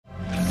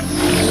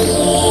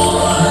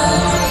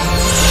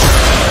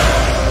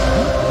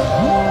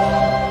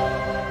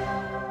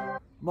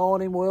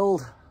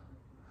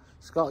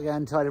Scott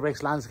again, Tidy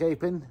Bricks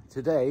Landscaping.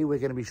 Today we're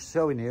going to be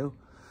showing you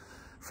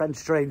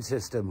French drain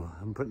system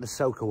and putting the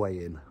soak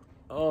away in.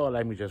 Oh,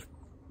 let me just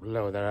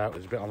lower that out.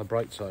 It's a bit on the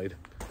bright side.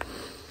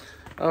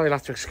 Oh, you'll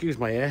have to excuse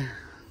my hair.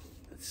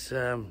 It's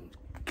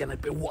getting a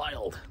bit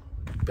wild.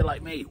 A bit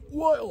like me,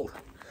 wild.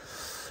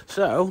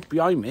 So,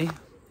 behind me,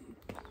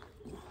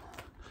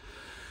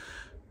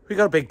 we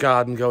got a big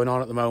garden going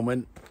on at the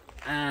moment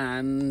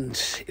and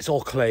it's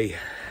all clay.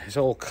 It's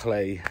all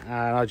clay.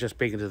 And I was just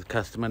speaking to the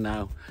customer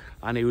now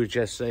and he was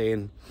just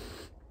saying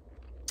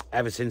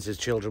ever since his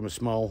children were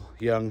small,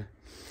 young,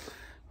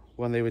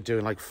 when they were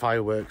doing like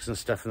fireworks and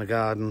stuff in the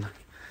garden,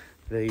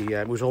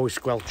 it was always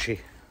squelchy.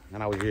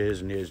 And that was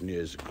years and years and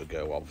years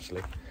ago,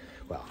 obviously.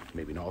 Well,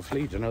 maybe not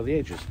obviously, you don't know the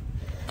ages.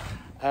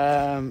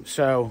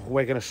 So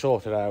we're gonna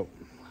sort it out.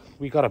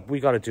 We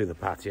gotta do the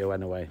patio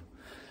anyway.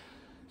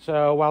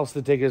 So whilst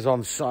the digger's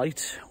on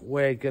site,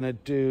 we're gonna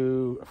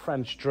do a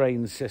French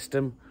drain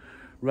system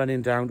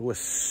running down to a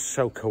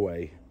soak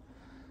away.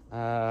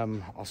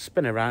 I'll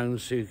spin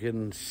around so you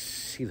can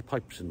see the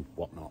pipes and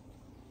whatnot.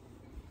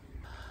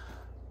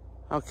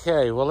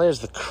 Okay, well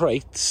there's the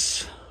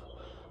crates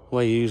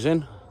we're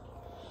using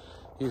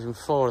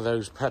 4 of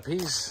those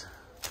puppies.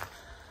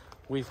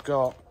 We've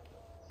got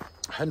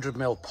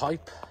 100mm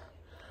pipe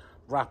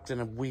wrapped in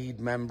a weed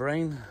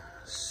membrane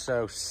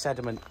so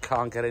sediment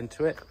can't get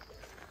into it.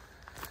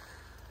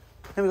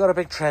 Then we've got a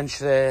big trench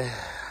there,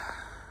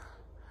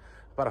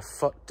 about a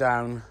foot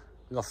down.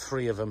 We've got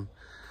 3 of them.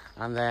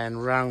 And then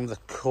round the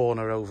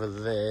corner over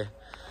there,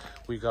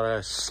 we've got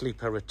a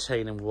sleeper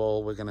retaining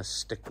wall. We're gonna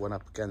stick one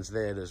up against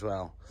there as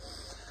well.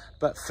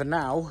 But for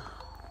now,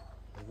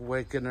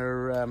 we're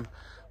gonna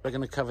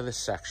cover this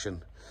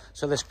section.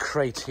 So this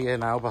crate here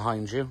now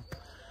behind you,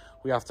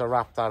 we have to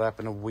wrap that up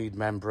in a weed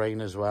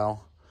membrane as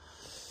well.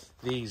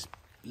 These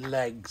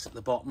legs at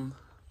the bottom,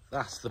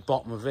 that's the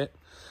bottom of it.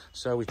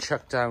 So we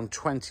chuck down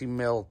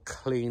 20mm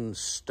clean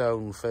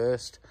stone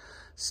first,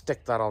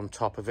 stick that on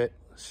top of it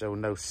so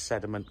no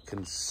sediment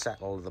can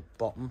settle at the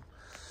bottom.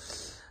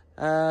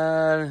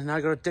 Now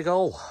I got to dig a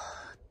hole,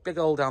 big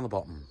hole down the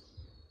bottom.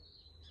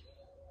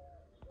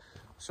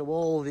 So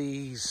all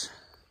these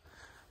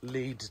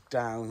lead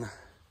down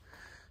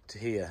to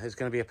here. There's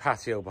going to be a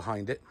patio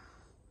behind it.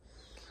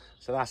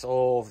 So that's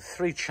all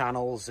 3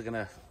 channels are going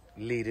to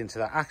lead into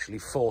that. Actually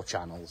 4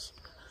 channels,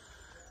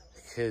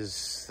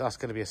 because that's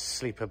going to be a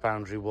sleeper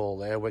boundary wall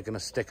there. We're going to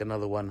stick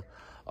another one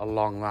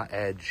along that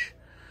edge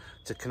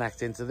to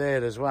connect into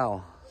there as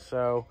well.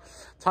 So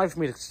time for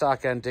me to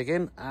start getting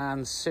digging,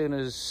 and as soon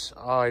as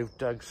I've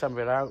dug some of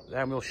it out,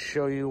 then we'll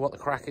show you what the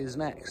crack is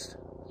next.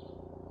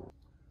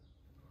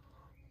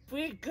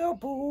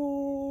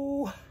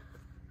 Peekaboo!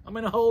 I'm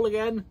in a hole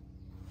again.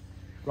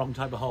 Wrong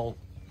type of hole.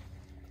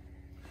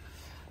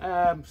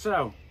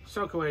 So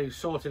soak away is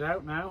sorted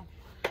out now.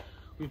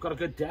 We've got a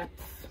good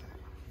depth.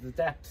 The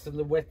depth and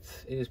the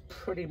width is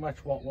pretty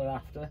much what we're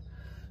after.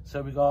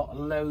 So we've got a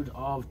load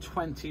of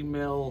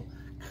 20mm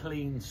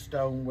clean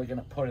stone we're going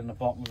to put in the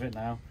bottom of it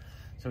now,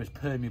 so it's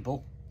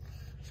permeable.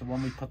 So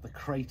when we put the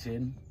crate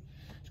in,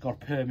 it's got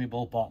a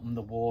permeable bottom.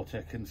 The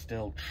water can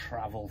still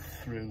travel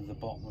through the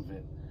bottom of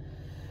it.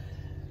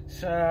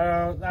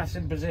 So that's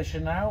in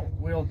position now.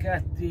 We'll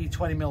get the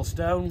 20mm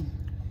stone,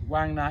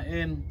 wang that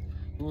in,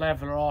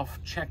 level her off,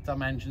 check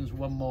dimensions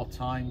one more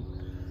time.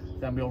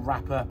 Then we'll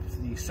wrap up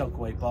the soak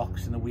away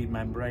box in the weed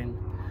membrane,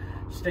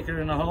 stick it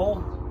in a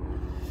hole,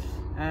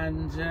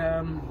 and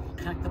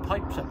connect the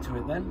pipes up to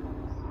it then.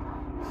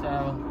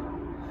 So,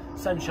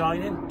 sun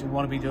shining, don't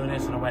want to be doing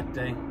this on a wet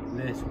day.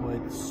 This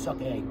would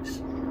suck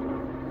eggs.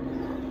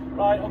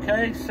 Right,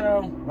 okay,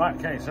 so, right,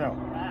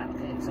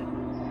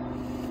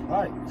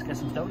 let's get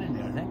some stone in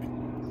here, I think.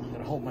 I'm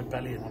gonna hold my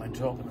belly in when I'm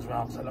talking as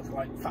well, so I look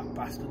like a fat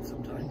bastard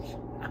sometimes.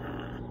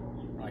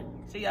 Right,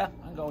 see ya,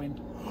 I'm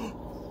going.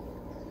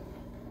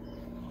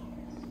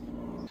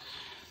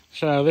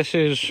 So this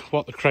is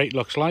what the crate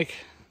looks like.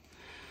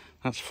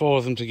 That's 4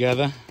 of them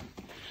together.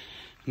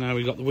 Now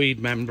we've got the weed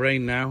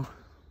membrane now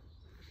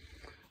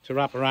to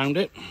wrap around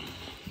it.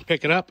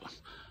 Pick it up,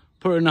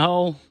 put it in the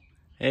hole,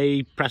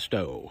 hey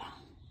presto.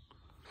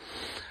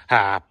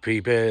 Happy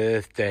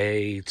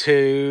birthday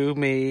to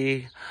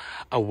me.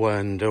 I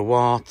wonder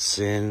what's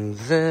in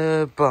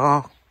the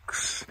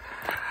box.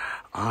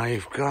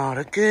 I've got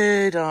a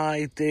good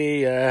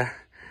idea.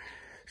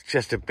 It's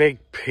just a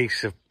big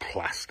piece of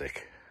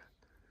plastic.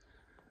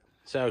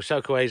 So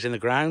soak away's in the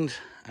ground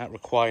at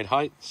required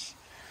heights.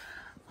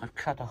 I've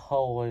cut a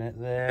hole in it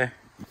there.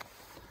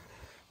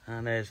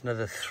 And there's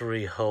another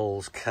 3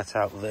 holes cut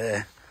out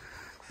there.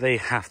 They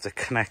have to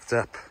connect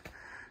up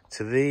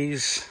to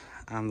these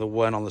and the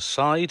one on the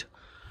side,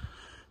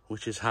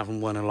 which is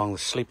having one along the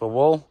sleeper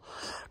wall.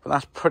 But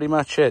that's pretty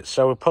much it.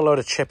 So we'll put a load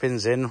of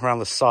chip-ins in around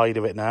the side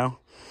of it now,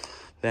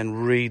 then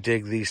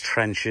redig these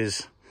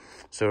trenches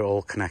so it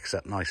all connects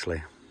up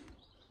nicely.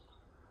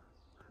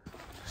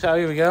 So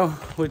here we go.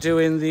 We're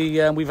doing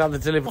the, we've had the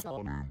delivery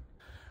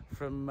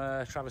from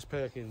Travis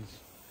Perkins.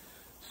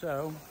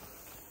 So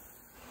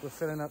we're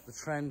filling up the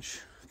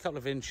trench, a couple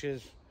of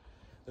inches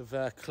of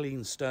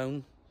clean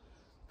stone,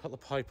 put the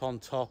pipe on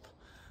top,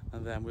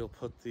 and then we'll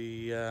put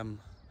the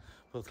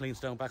clean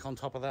stone back on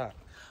top of that.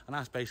 And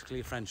that's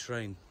basically a French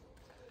drain.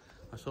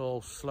 That's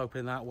all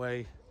sloping that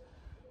way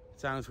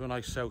down to a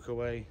nice soak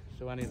away.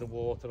 So any of the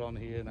water on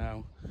here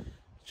now is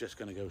just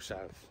going to go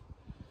south.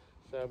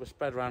 So we'll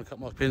spread around a couple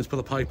more pins, put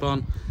the pipe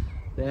on.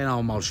 Then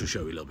I'll also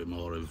show you a little bit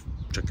more of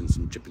chucking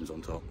some chippings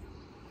on top.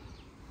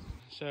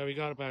 So we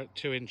got about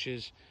 2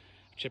 inches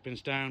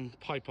chippings down,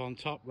 pipe on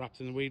top, wrapped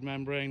in the weed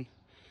membrane.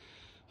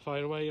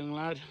 Fire away, young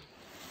lad.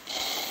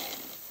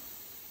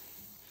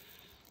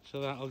 So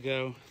that'll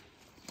go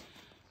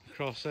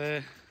across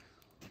there,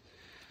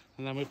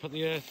 and then we put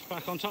the earth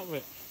back on top of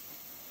it.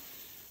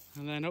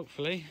 And then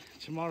hopefully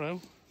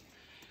tomorrow,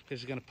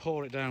 because we're going to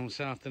pour it down this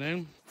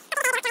afternoon.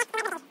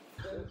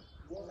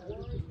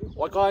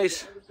 Right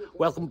guys,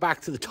 welcome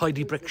back to the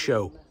Tidy Brick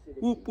Show.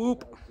 Whoop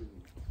whoop.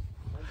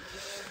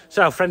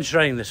 So French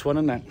drain, this one,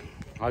 isn't it?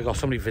 I got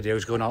so many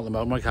videos going out at the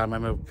moment, I can't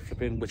remember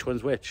which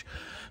one's which.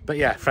 But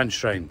yeah, French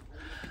drain.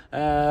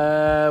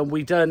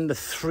 We done the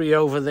 3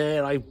 over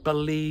there. I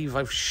believe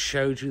I've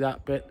showed you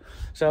that bit.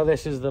 So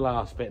this is the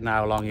last bit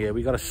now along here.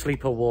 We got a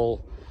sleeper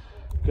wall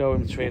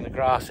going between the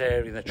grass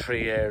area and the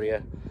tree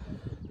area.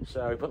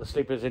 So we put the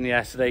sleepers in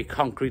yesterday,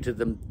 concreted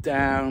them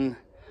down,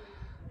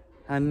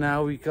 and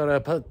now we've got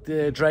to put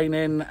the drain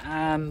in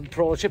and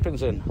put all the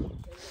chippings in.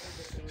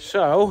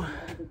 So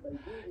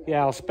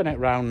yeah, I'll spin it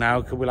round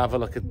now, because we'll have a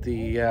look at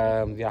the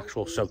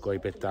actual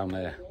soakaway bit down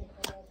there.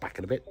 Back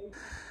in a bit.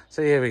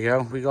 So here we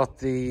go. We got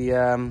the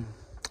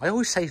I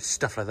always say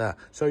stuff like that.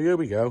 So here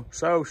we go.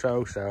 So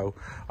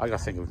I gotta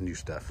think of new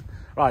stuff.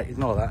 Right,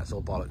 ignore that, it's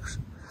all bollocks.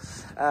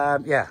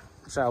 Yeah,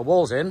 so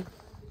walls in.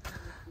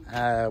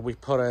 We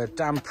put a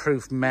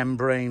damp-proof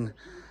membrane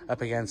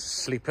up against the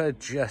sleeper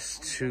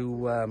just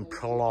to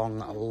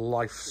prolong a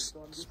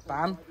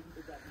lifespan.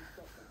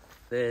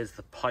 There's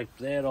the pipe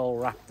there, all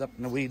wrapped up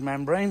in the weed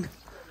membrane.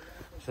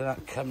 So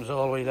that comes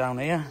all the way down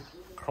here,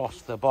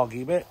 across the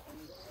boggy bit.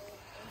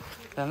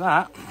 Then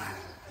that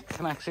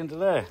connects into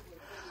there.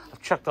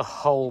 I've chucked a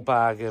whole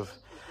bag of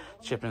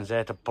chippings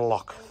there to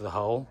block the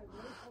hole.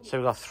 So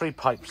we've got 3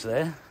 pipes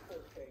there.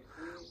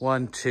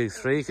 1, 2,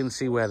 3, you can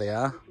see where they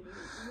are.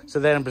 So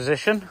they're in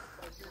position.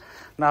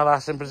 Now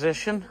that's in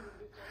position.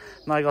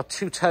 Now I got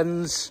 2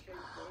 tons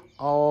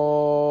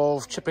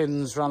of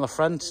chippings around the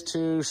front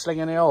to sling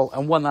in the hole,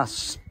 and when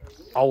that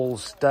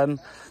hole's done,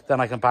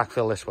 then I can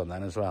backfill this one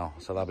then as well,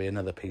 so that'll be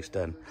another piece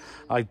done.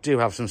 I do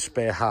have some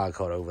spare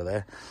hardcore over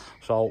there,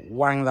 so I'll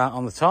wang that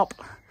on the top.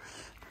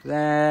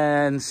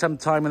 Then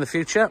sometime in the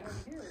future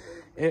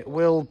it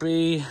will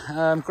be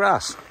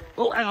grass.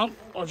 Oh, hang on,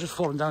 I've just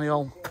fallen down the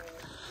hole.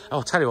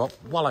 I'll tell you what,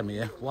 while I'm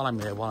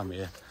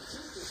here,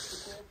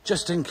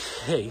 just in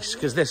case,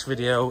 because this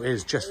video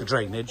is just for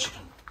drainage,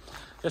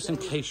 just in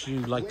case you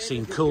like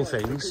seeing cool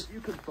things,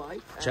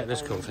 check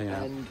this cool thing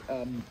out.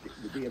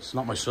 It's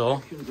not my saw.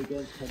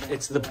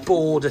 It's the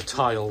border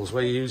tiles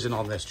we're using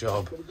on this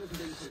job.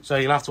 So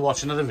you'll have to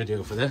watch another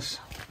video for this.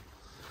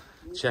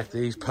 Check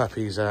these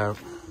puppies out.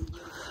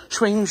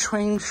 Swing,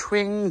 swing,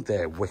 swing.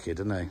 They're wicked,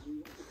 aren't they?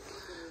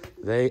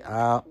 They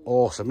are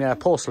awesome. Yeah,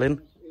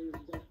 porcelain.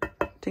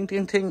 Ting,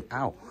 ting, ting.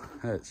 Ow.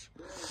 Hurts.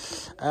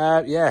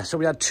 Yeah, so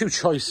we had 2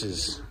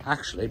 choices.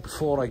 Actually,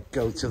 before I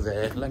go to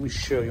there, let me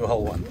show you a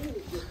whole one.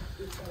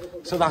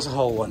 So that's a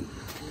whole one.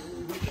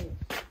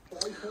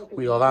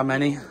 We got that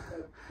many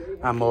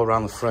and more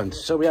around the front.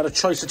 So we had a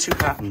choice of 2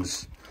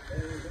 patterns.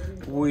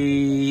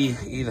 We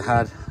either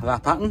had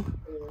that pattern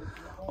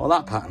or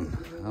that pattern,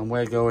 and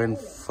we're going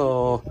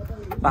for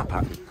that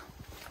pattern.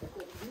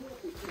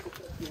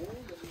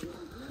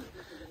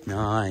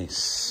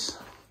 Nice.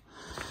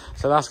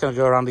 So that's going to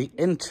go around the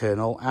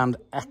internal and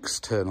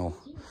external.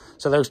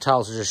 So those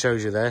tiles I just showed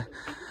you there,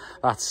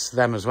 that's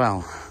them as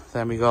well.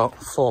 Then we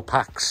got 4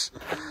 packs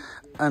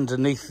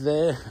underneath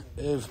there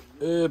of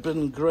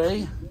Urban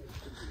Grey.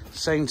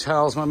 Same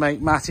tiles my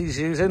mate Matty's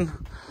using.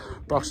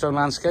 Brockstone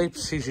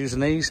Landscapes, he's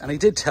using these. And he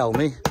did tell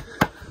me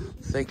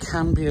they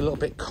can be a little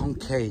bit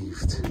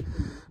concaved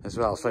as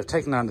well. So I've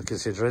taken that into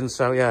considering.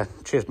 So yeah,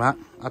 cheers Matt,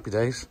 happy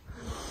days.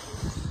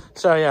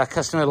 So yeah,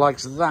 customer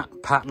likes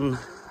that pattern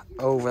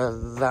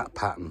over that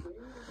pattern.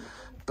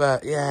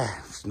 But yeah,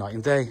 it's night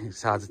and day.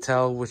 It's hard to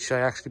tell which I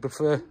actually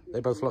prefer. They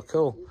both look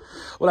cool.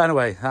 Well,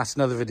 anyway, that's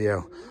another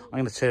video. I'm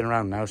going to turn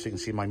around now so you can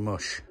see my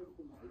mush.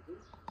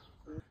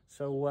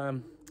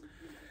 So,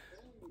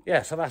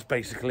 yeah, so that's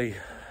basically,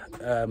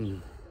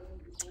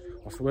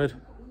 what's the word?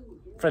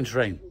 French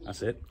drain,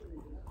 that's it.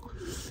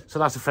 So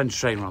that's a French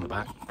drain around the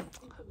back.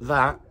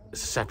 That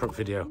is a separate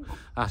video.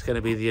 That's going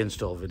to be the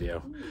install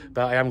video.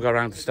 But I haven't got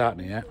around to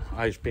starting it yet.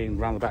 I've been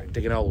around the back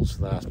digging holes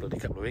for the last bloody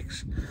couple of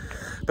weeks.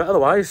 But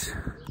otherwise,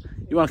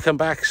 you want to come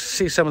back,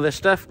 see some of this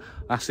stuff,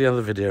 that's the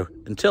other video.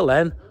 Until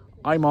then,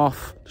 I'm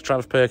off to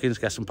Travis Perkins,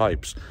 get some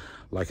pipes.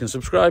 Like and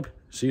subscribe.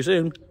 See you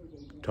soon.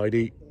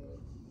 Tidy.